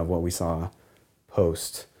then kind of what we saw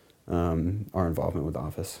post our involvement with the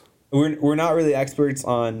office. We're not really experts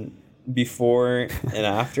on before and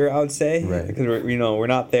after, I would say, right? Because we're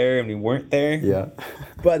not there and we weren't there. Yeah.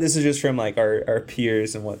 But this is just from like our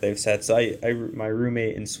peers and what they've said. So my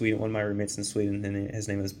roommate in Sweden, one of my roommates in Sweden, and his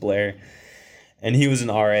name is Blair, and he was an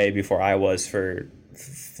RA before I was for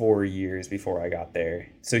 4 years before I got there.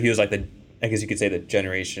 So he was like I guess you could say the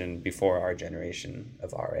generation before our generation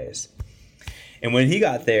of RAs. And when he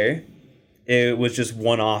got there, it was just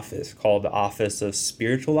one office called the Office of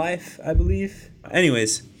Spiritual Life, I believe.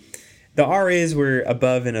 Anyways, the RAs were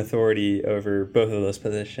above in authority over both of those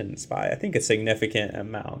positions by, I think, a significant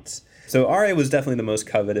amount. So RA was definitely the most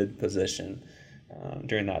coveted position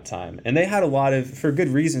during that time. And they had a lot of, for good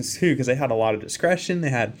reasons too, because they had a lot of discretion. They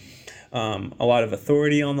had a lot of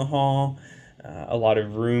authority on the hall, a lot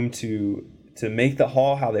of room to make the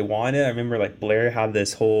hall how they wanted. I remember like Blair had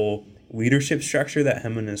this whole leadership structure that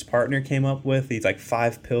him and his partner came up with, these like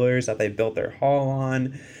 5 pillars that they built their hall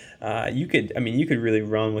on. You could really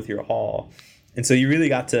run with your hall. And so you really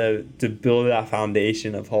got to build that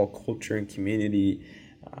foundation of hall culture and community,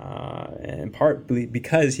 and partly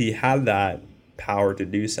because he had that power to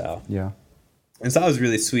do so. Yeah. And so that was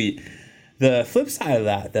really sweet. The flip side of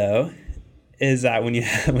that, though, is that when you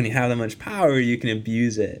have that much power, you can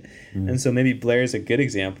abuse it. And so maybe Blair is a good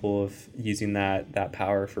example of using that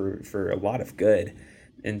power for a lot of good.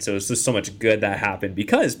 And so it's just so much good that happened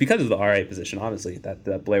because of the RA position, obviously,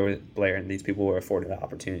 that Blair and these people were afforded that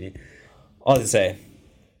opportunity. All to say,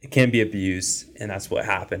 it can be abused, and that's what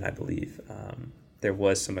happened, I believe. There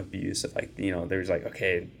was some abuse of there's like,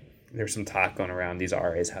 okay, there's some talk going around, these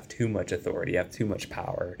RAs have too much authority, have too much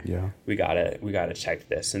power. Yeah. We gotta check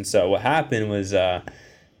this. And so what happened was, and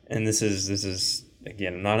this is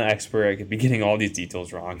again, I'm not an expert, I could be getting all these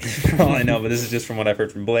details wrong for all I know, but this is just from what I've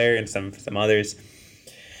heard from Blair and some others.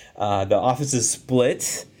 The offices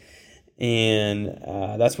split, and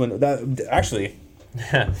that's when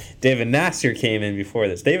David Nasser came in before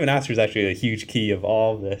this. David Nasser is actually a huge key of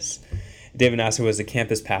all of this. David Nasser was the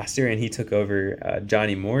campus pastor, and he took over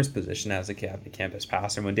Johnny Moore's position as the campus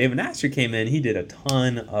pastor. And when David Nasser came in, he did a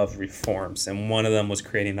ton of reforms, and one of them was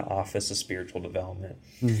creating the Office of Spiritual Development.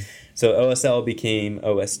 So OSL became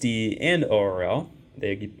OSD and ORL.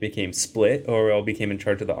 They became split. ORL became in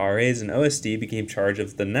charge of the RAs, and OSD became in charge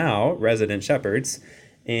of the now resident shepherds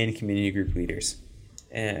and community group leaders.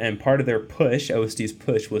 And part of their push, OSD's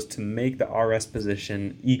push, was to make the RS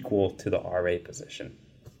position equal to the RA position.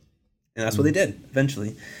 And that's what they did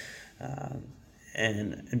eventually.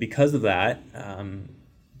 And because of that,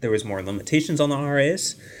 there was more limitations on the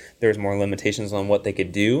RAs. There was more limitations on what they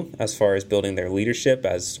could do as far as building their leadership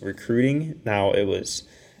as recruiting. Now it was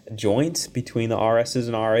joint between the RSs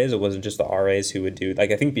and RAs. It wasn't just the RAs who would do,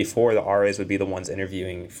 like I think before the RAs would be the ones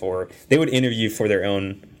interviewing they would interview for their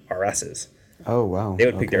own RSs. Oh, wow. They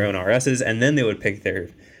would pick their own RSs, and then they would pick their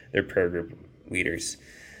prayer group leaders.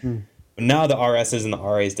 But now the RSs and the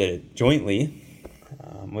RAs did it jointly,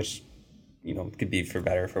 which could be for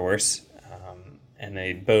better or for worse. And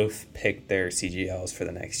they both picked their CGLs for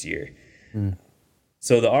the next year.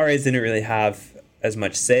 So the RAs didn't really have as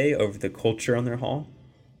much say over the culture on their hall.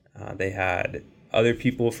 They had other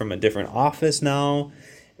people from a different office now,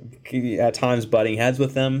 at times butting heads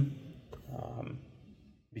with them,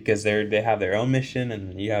 because they have their own mission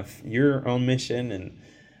and you have your own mission. And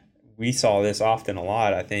we saw this often a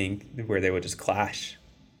lot, I think, where they would just clash.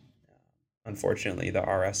 Unfortunately, the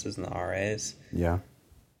RSs and the RAs. Yeah.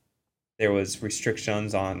 There was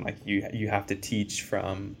restrictions on, like, you have to teach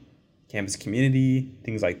from campus community,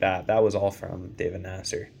 things like that. That was all from David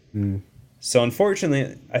Nasser. So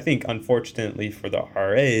unfortunately for the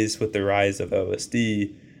RAs, with the rise of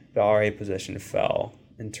OSD, the RA position fell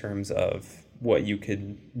in terms of what you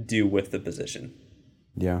could do with the position.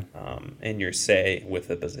 Yeah. And your say with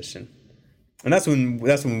the position. And that's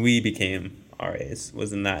when we became RAs,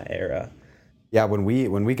 was in that era. Yeah, when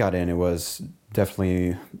we got in, it was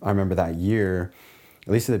definitely, I remember that year,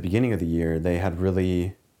 at least at the beginning of the year, they had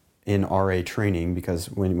really in RA training, because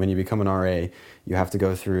when you become an RA, you have to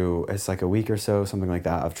go through, it's like a week or so, something like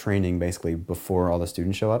that, of training basically before all the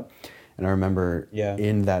students show up. And I remember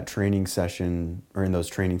in that training session, or in those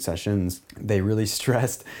training sessions, they really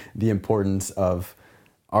stressed the importance of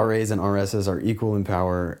RAs and RSs are equal in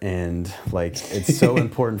power, and like it's so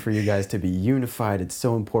important for you guys to be unified. It's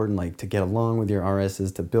so important like to get along with your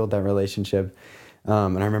RSs to build that relationship.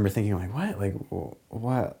 And I remember thinking like, what, like,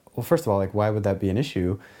 what? Well, first of all, like, why would that be an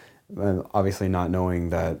issue? Obviously, not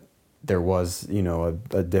knowing that there was, you know,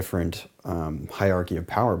 a different hierarchy of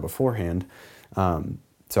power beforehand.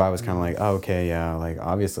 So I was kind of like, oh, okay, yeah, like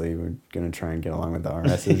obviously we're gonna try and get along with the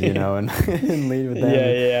RSs, you know, and, and lead with them.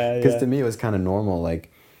 Yeah. Because to me it was kind of normal, like,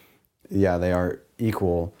 yeah, they are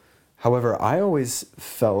equal. However, I always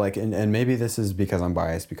felt like, and maybe this is because I'm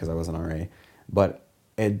biased because I was an RA, but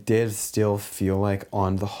it did still feel like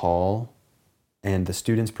on the hall and the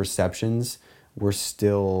students' perceptions were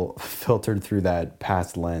still filtered through that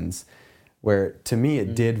past lens, where to me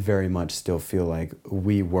it did very much still feel like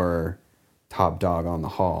we were top dog on the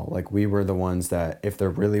hall. Like we were the ones that if there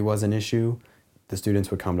really was an issue, the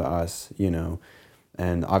students would come to us, you know.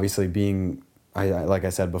 And obviously being, like I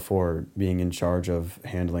said before, being in charge of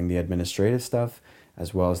handling the administrative stuff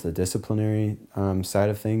as well as the disciplinary side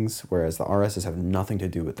of things, whereas the RSs have nothing to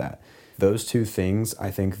do with that. Those two things,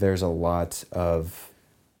 I think there's a lot of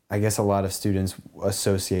students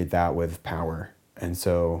associate that with power. And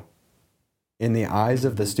so in the eyes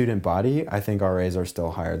of the student body, I think RAs are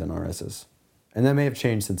still higher than RSs. And that may have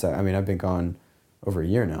changed since I've been gone over a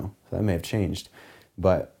year now, so that may have changed.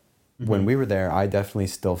 But when we were there, I definitely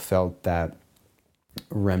still felt that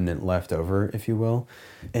remnant left over, if you will.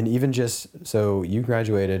 And even just, so you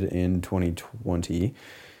graduated in 2020.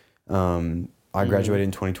 I graduated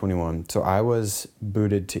in 2021. So I was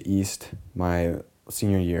booted to East my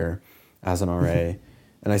senior year as an RA.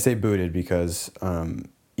 And I say booted because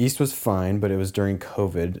East was fine, but it was during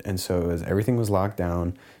COVID. And so everything was locked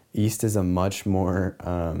down. East is a much more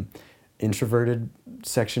introverted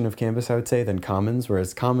section of campus, I would say, than Commons,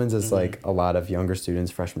 whereas Commons is like a lot of younger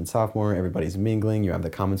students, freshman, sophomore, everybody's mingling. You have the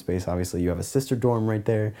common space, obviously. You have a sister dorm right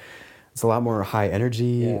there. It's a lot more high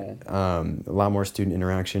energy, a lot more student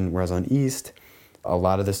interaction, whereas on East, a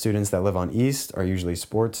lot of the students that live on East are usually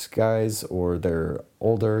sports guys or they're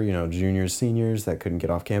older, you know, juniors, seniors that couldn't get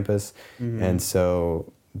off campus. And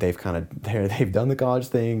so they've done the college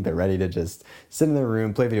thing. They're ready to just sit in their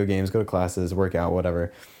room, play video games, go to classes, work out,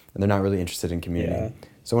 whatever. And they're not really interested in community. Yeah.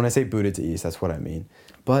 So when I say booted to East, that's what I mean.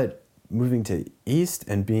 But moving to East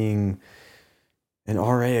and being an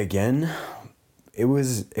RA again, it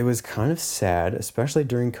was kind of sad, especially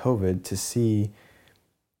during COVID, to see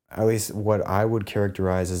at least what I would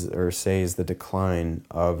characterize as or say is the decline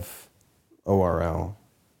of ORL,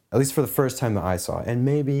 at least for the first time that I saw it. And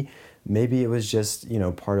maybe it was just, you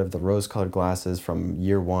know, part of the rose-colored glasses from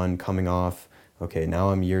year one coming off. Okay, now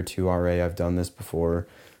I'm year 2 RA. I've done this before.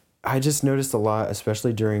 I just noticed a lot,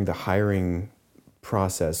 especially during the hiring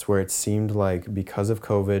process, where it seemed like because of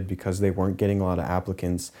COVID, because they weren't getting a lot of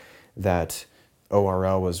applicants, that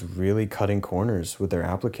ORL was really cutting corners with their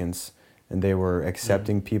applicants. And they were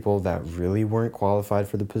accepting people that really weren't qualified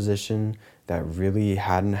for the position, that really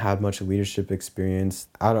hadn't had much leadership experience.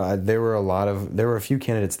 There were a few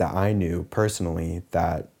candidates that I knew personally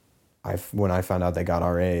that when I found out they got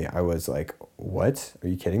RA, I was like, what? Are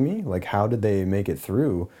you kidding me? Like, how did they make it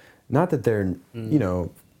through? Not that they're, you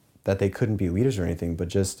know, that they couldn't be leaders or anything, but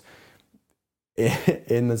just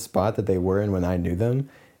in the spot that they were in when I knew them,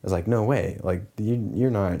 I was like, no way. Like, you're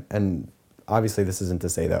not. And obviously this isn't to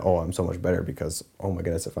say that, oh, I'm so much better because, oh my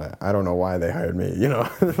goodness, I don't know why they hired me, you know,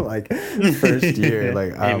 like first year,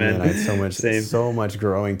 like, oh man, I had so much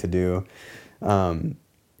growing to do. But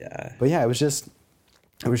yeah, it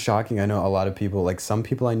was shocking. I know a lot of people, like some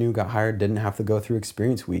people I knew got hired, didn't have to go through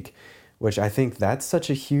experience week, which I think that's such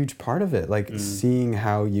a huge part of it. Like seeing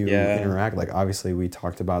how you interact, like obviously we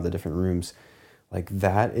talked about the different rooms, like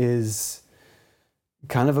that is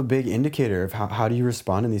kind of a big indicator of how do you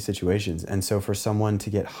respond in these situations. And so for someone to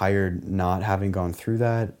get hired not having gone through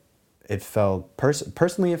that, it felt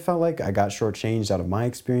personally it felt like I got shortchanged out of my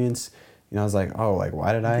experience. You know, I was like, oh, like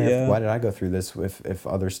why did I go through this if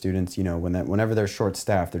other students, you know, whenever they're short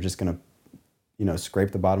staffed, they're just gonna, you know,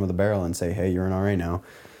 scrape the bottom of the barrel and say, hey, you're an RA now.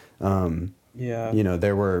 You know,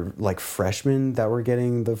 there were like freshmen that were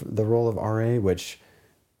getting the role of RA, which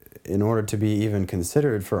in order to be even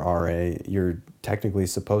considered for RA, you're technically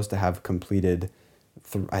supposed to have completed,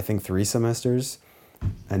 I think 3 semesters.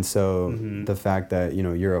 And so the fact that, you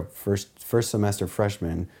know, you're a first semester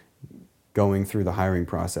freshman going through the hiring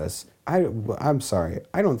process, I'm sorry,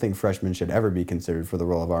 I don't think freshmen should ever be considered for the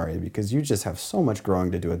role of RA because you just have so much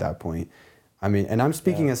growing to do at that point. I mean, and I'm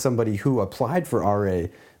speaking as somebody who applied for RA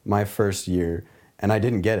my first year and I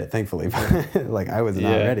didn't get it, thankfully. Like I was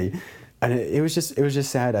not ready. And it was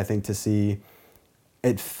just sad, I think, to see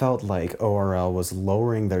it felt like ORL was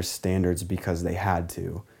lowering their standards because they had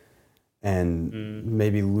to, and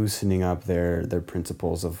maybe loosening up their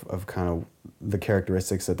principles of kind of the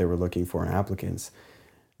characteristics that they were looking for in applicants.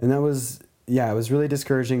 And that was, yeah, it was really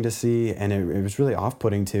discouraging to see, and it was really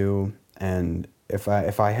off-putting too. And if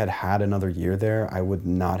I had had another year there, I would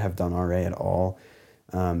not have done RA at all,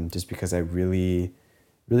 just because I really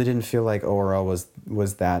didn't feel like ORL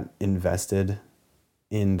was that invested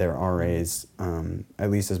in their RAs,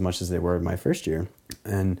 at least as much as they were in my first year.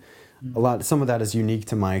 And some of that is unique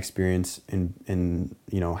to my experience in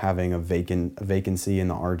having a vacancy in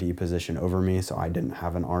the RD position over me. So I didn't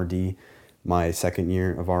have an RD my second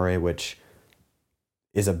year of RA, which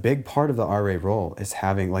is a big part of the RA role, is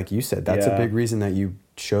having, like you said, that's a big reason that you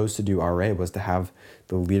chose to do RA, was to have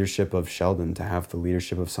the leadership of Sheldon, to have the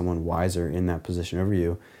leadership of someone wiser in that position over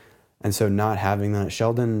you. And so not having that,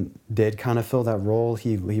 Sheldon did kind of fill that role.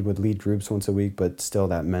 He would lead groups once a week, but still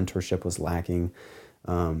that mentorship was lacking.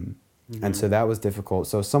 And so that was difficult.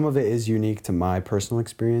 So some of it is unique to my personal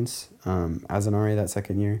experience as an RA that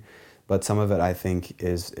second year, but some of it I think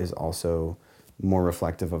is also more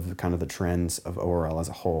reflective of kind of the trends of ORL as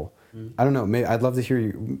a whole. I don't know. I'd love to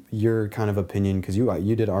hear your kind of opinion, because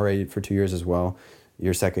you did RA for 2 years as well.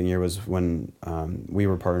 Your second year was when we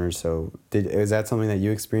were partners. So is that something that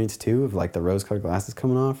you experienced too, of like the rose-colored glasses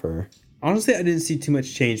coming off? Or honestly, I didn't see too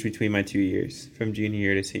much change between my 2 years, from junior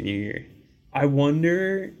year to senior year. I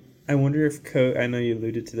wonder if I know you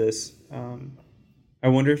alluded to this. I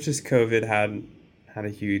wonder if just COVID had a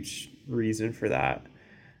huge reason for that.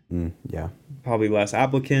 Yeah. Probably less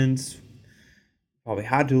applicants. Probably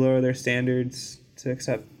had to lower their standards to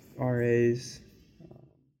accept RAs.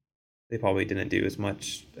 They probably didn't do as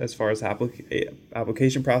much as far as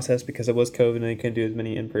application process because it was COVID and they couldn't do as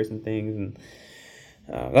many in-person things. And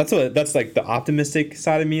that's like the optimistic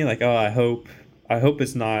side of me. Like, oh, I hope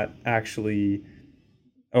it's not actually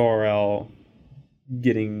ORL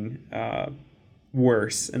getting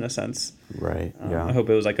worse in a sense. Right. Yeah. I hope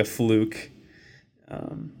it was like a fluke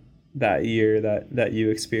that year that you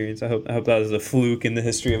experienced. I hope that was a fluke in the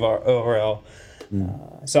history of our ORL.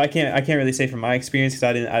 So I can't really say from my experience, because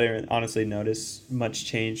I didn't honestly notice much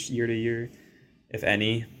change year to year, if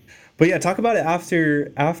any. But yeah, talk about it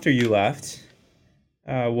after you left,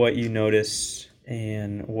 what you noticed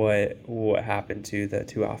and what happened to the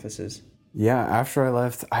two offices. Yeah, after I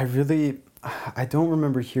left, I don't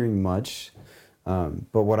remember hearing much,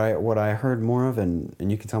 but what I heard more of, and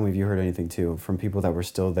you can tell me if you heard anything too, from people that were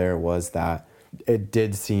still there, was that it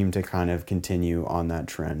did seem to kind of continue on that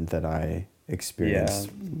trend that I experienced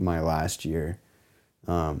my last year,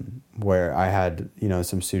 where I had,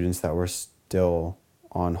 some students that were still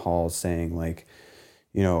on halls saying like,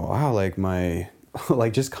 wow, like my,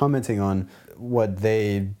 like just commenting on what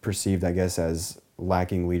they perceived, I guess, as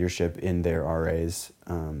lacking leadership in their RAs,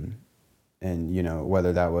 and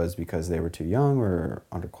whether that was because they were too young or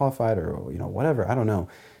underqualified or whatever, I don't know,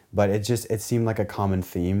 but it seemed like a common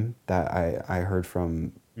theme that I heard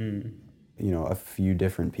from a few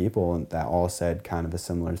different people that all said kind of a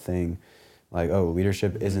similar thing, like, oh,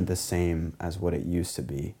 leadership isn't the same as what it used to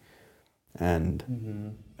be.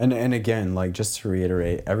 And and again, like, just to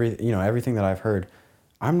reiterate, everything that I've heard,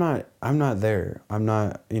 I'm not there. I'm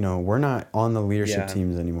not, we're not on the leadership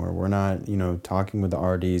teams anymore. We're not, talking with the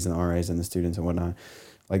RDs and the RAs and the students and whatnot.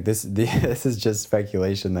 Like this is just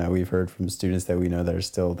speculation that we've heard from students that we know that are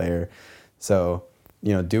still there. So,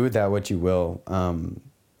 do with that what you will.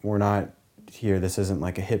 We're not here. This isn't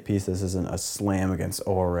like a hit piece. This isn't a slam against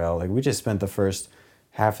ORL. Like, we just spent the first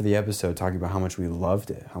half of the episode talking about how much we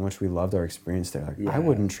loved it, how much we loved our experience there. Like, I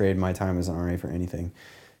wouldn't trade my time as an RA for anything.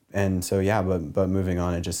 And so, but moving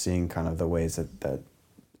on and just seeing kind of the ways that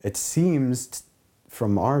it seems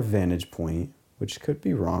from our vantage point, which could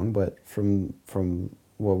be wrong, but from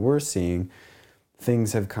what we're seeing,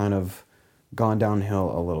 things have kind of gone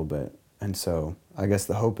downhill a little bit. And so I guess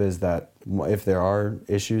the hope is that if there are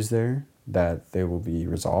issues there, that they will be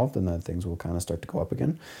resolved and that things will kind of start to go up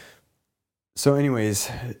again. So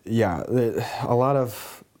anyways, we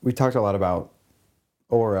talked a lot about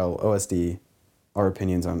ORL, OSD, our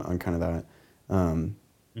opinions on kind of that.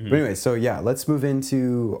 But anyway, so let's move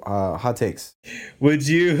into hot takes. Would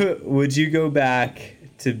you go back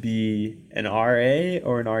to be an RA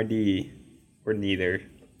or an RD, or neither?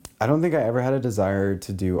 I don't think I ever had a desire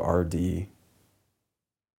to do RD.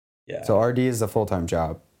 Yeah. So RD is a full-time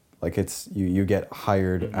job. Like, it's you get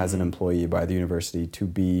hired as an employee by the university to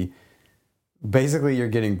be, basically you're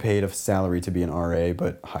getting paid a salary to be an RA,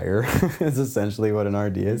 but higher is essentially what an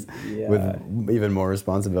RD is, with even more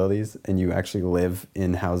responsibilities, and you actually live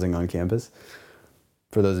in housing on campus,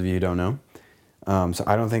 for those of you who don't know. So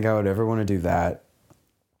I don't think I would ever want to do that.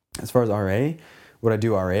 As far as RA, would I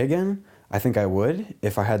do RA again? I think I would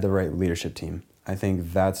if I had the right leadership team. I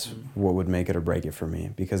think that's what would make it or break it for me.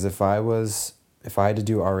 Because if I had to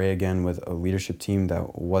do RA again with a leadership team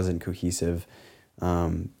that wasn't cohesive,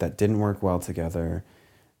 that didn't work well together,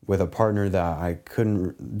 with a partner that I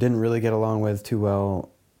didn't really get along with too well,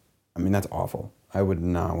 I mean, that's awful. I would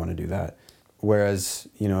not want to do that. Whereas,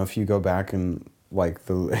 if you go back and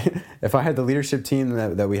if I had the leadership team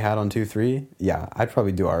that we had on 2-3, yeah, I'd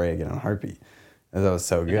probably do RA again on a heartbeat. That was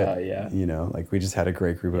so good. Yeah. We just had a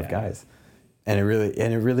great group of guys. And it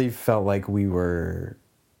really felt like we were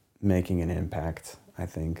making an impact, I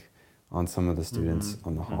think, on some of the students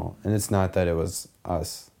on the hall. And it's not that it was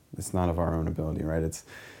us. It's not of our own ability, right?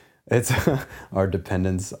 It's our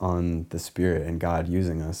dependence on the Spirit and God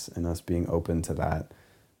using us and us being open to that,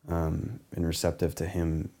 and receptive to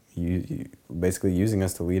Him basically using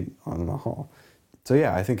us to lead on the hall. So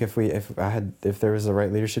yeah, I think if there was the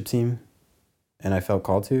right leadership team and I felt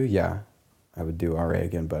called to, yeah, I would do RA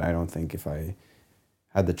again, but I don't think if I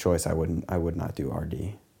had the choice, I would not do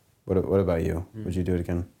RD. What about you? Would you do it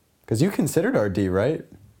again? Because you considered RD, right?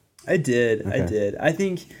 I did. Okay. I did. I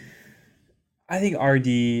think RD,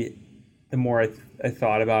 the more I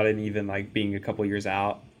thought about it, and even like being a couple years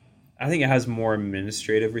out, I think it has more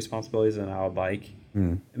administrative responsibilities than I would like.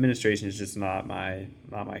 Administration is just not my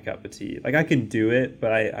cup of tea. Like I can do it,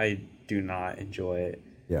 but I do not enjoy it.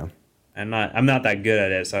 Yeah. I'm not that good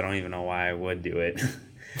at it, so I don't even know why I would do it.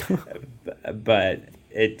 But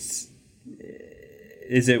is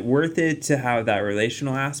it worth it to have that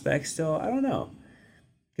relational aspect still? I don't know.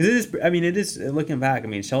 Because it is, looking back,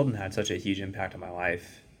 Sheldon had such a huge impact on my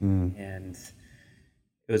life. And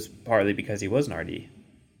it was partly because he was an RD.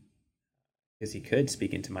 Because he could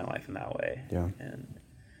speak into my life in that way. Yeah. And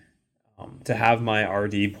to have my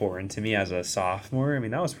RD pour into me as a sophomore,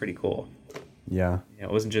 that was pretty cool. Yeah. It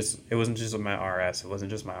wasn't just my RS, it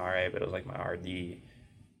wasn't just my RA, but it was like my RD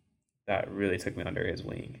that really took me under his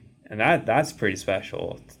wing. And that's pretty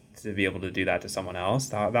special to be able to do that to someone else.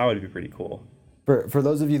 That would be pretty cool. For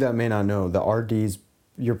those of you that may not know, the RD's,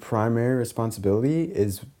 your primary responsibility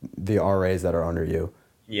is the RAs that are under you.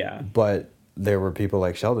 Yeah. But there were people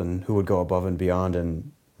like Sheldon who would go above and beyond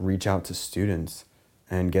and reach out to students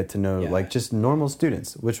and get to know just normal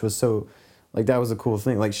students, which was so, that was a cool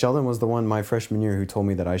thing. Like Sheldon was the one my freshman year who told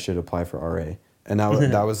me that I should apply for RA. And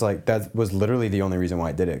that was literally the only reason why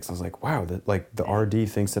I did it. Cause I was like, wow, the RD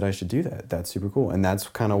thinks that I should do that. That's super cool. And that's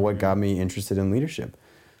kind of what got me interested in leadership.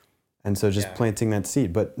 And so just planting that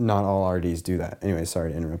seed, but not all RDs do that. Anyway,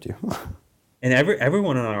 sorry to interrupt you. And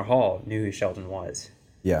everyone in our hall knew who Sheldon was.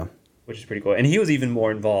 Yeah. Which is pretty cool. And he was even more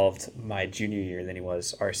involved my junior year than he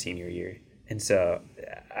was our senior year. And so,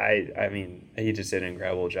 he just did an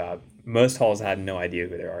incredible job. Most halls had no idea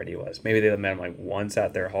who their RD was. Maybe they met him once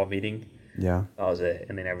at their hall meeting. Yeah. That was it.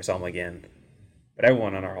 And they never saw him again. But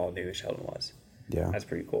everyone on our hall knew who Sheldon was. Yeah. That's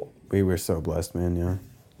pretty cool. We were so blessed, man. Yeah.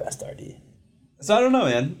 Best RD. So I don't know,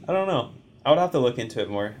 man. I don't know. I would have to look into it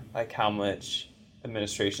more. Like how much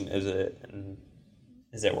administration is it? And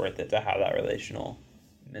is it worth it to have that relational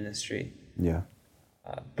ministry? Yeah.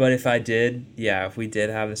 But if we did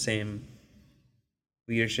have the same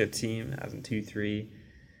leadership team as in 2-3,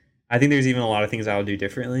 I think there's even a lot of things I would do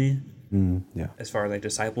differently. Yeah. As far as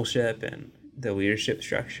discipleship and the leadership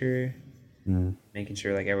structure, making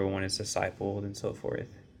sure everyone is discipled and so forth.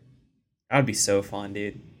 That would be so fun,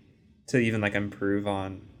 dude. To even improve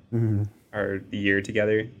on our year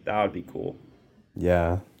together, that would be cool.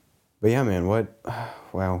 Yeah. But yeah, man, what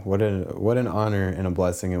an honor and a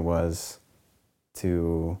blessing it was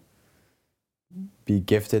to be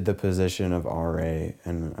gifted the position of RA,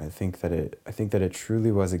 and I think that it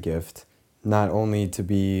truly was a gift, not only to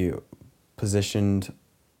be positioned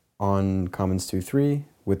on Commons 2-3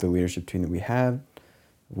 with the leadership team that we had,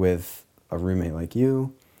 with a roommate like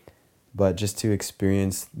you, but just to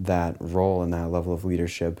experience that role and that level of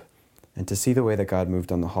leadership, and to see the way that God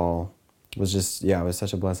moved on the hall was just, it was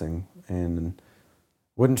such a blessing, and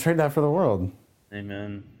wouldn't trade that for the world.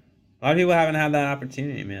 Amen. A lot of people haven't had that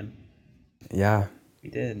opportunity, man. Yeah. We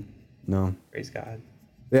did. No. Praise God.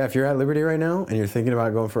 Yeah, if you're at Liberty right now and you're thinking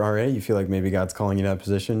about going for RA, you feel like maybe God's calling you to that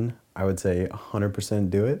position, I would say 100%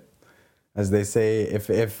 do it. As they say,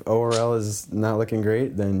 if ORL is not looking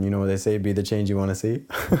great, then you know what they say, be the change you want to see.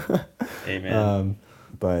 Amen.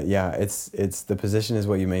 But yeah, it's the position is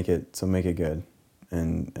what you make it, so make it good.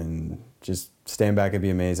 And just stand back and be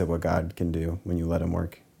amazed at what God can do when you let him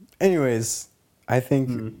work. Anyways, I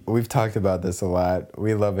think we've talked about this a lot.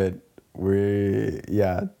 We love it.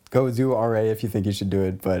 Go do RA if you think you should do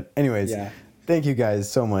it. But anyways, thank you guys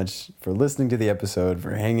so much for listening to the episode,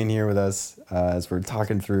 for hanging here with us as we're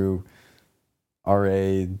talking through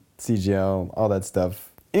RA, CGL, all that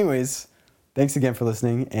stuff. Anyways, thanks again for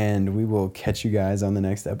listening, and we will catch you guys on the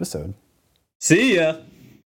next episode. See ya.